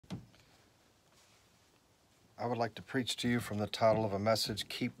I would like to preach to you from the title of a message,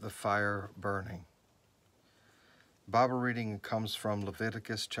 Keep the Fire Burning. Bible reading comes from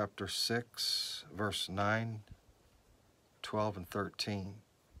Leviticus chapter 6, verse 9, 12, and 13.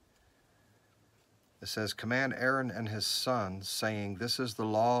 It says, "Command Aaron and his sons, saying, This is the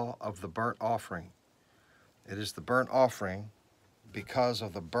law of the burnt offering. It is the burnt offering because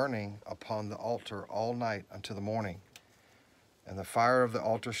of the burning upon the altar all night unto the morning. And the fire of the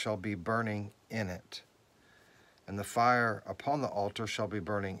altar shall be burning in it. And the fire upon the altar shall be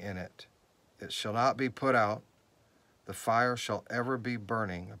burning in it. It shall not be put out. The fire shall ever be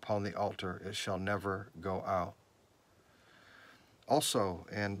burning upon the altar. It shall never go out." Also,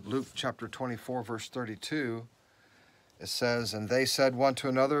 in Luke chapter 24, verse 32, it says, "And they said one to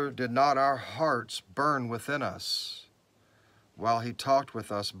another, Did not our hearts burn within us while he talked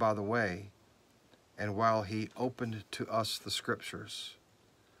with us by the way, and while he opened to us the scriptures?"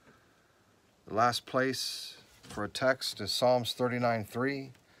 The last place for a text is Psalms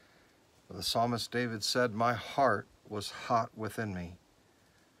 39:3. The psalmist David said, "My heart was hot within me.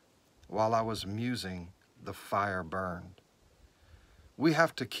 While I was musing, the fire burned." We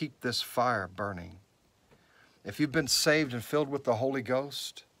have to keep this fire burning. If you've been saved and filled with the Holy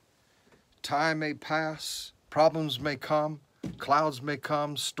Ghost, time may pass, problems may come, clouds may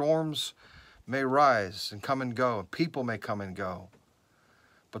come, storms may rise and come and go, people may come and go.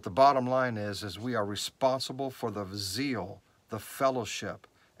 But the bottom line is we are responsible for the zeal, the fellowship,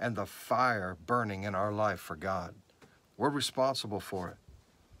 and the fire burning in our life for God. We're responsible for it.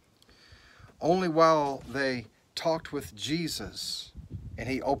 Only while they talked with Jesus and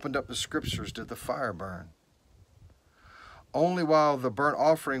he opened up the scriptures did the fire burn. Only while the burnt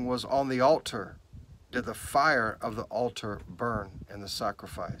offering was on the altar did the fire of the altar burn in the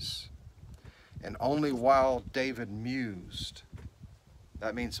sacrifice. And only while David mused,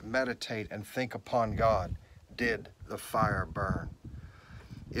 that means meditate and think upon God, did the fire burn.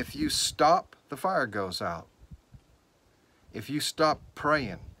 If you stop, the fire goes out. If you stop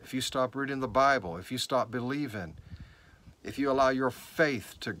praying, if you stop reading the Bible, if you stop believing, if you allow your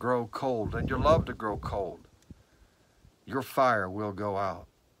faith to grow cold and your love to grow cold, your fire will go out.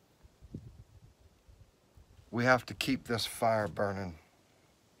 We have to keep this fire burning.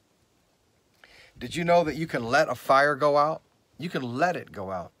 Did you know that you can let a fire go out? You can let it go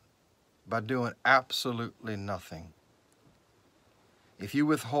out by doing absolutely nothing. If you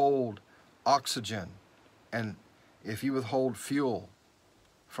withhold oxygen and if you withhold fuel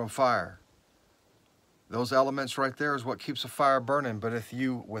from fire, those elements right there is what keeps a fire burning. But if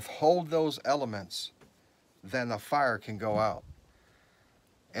you withhold those elements, then the fire can go out.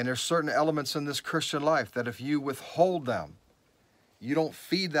 And there's certain elements in this Christian life that if you withhold them, you don't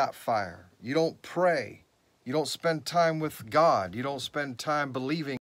feed that fire, you don't pray, you don't spend time with God, you don't spend time believing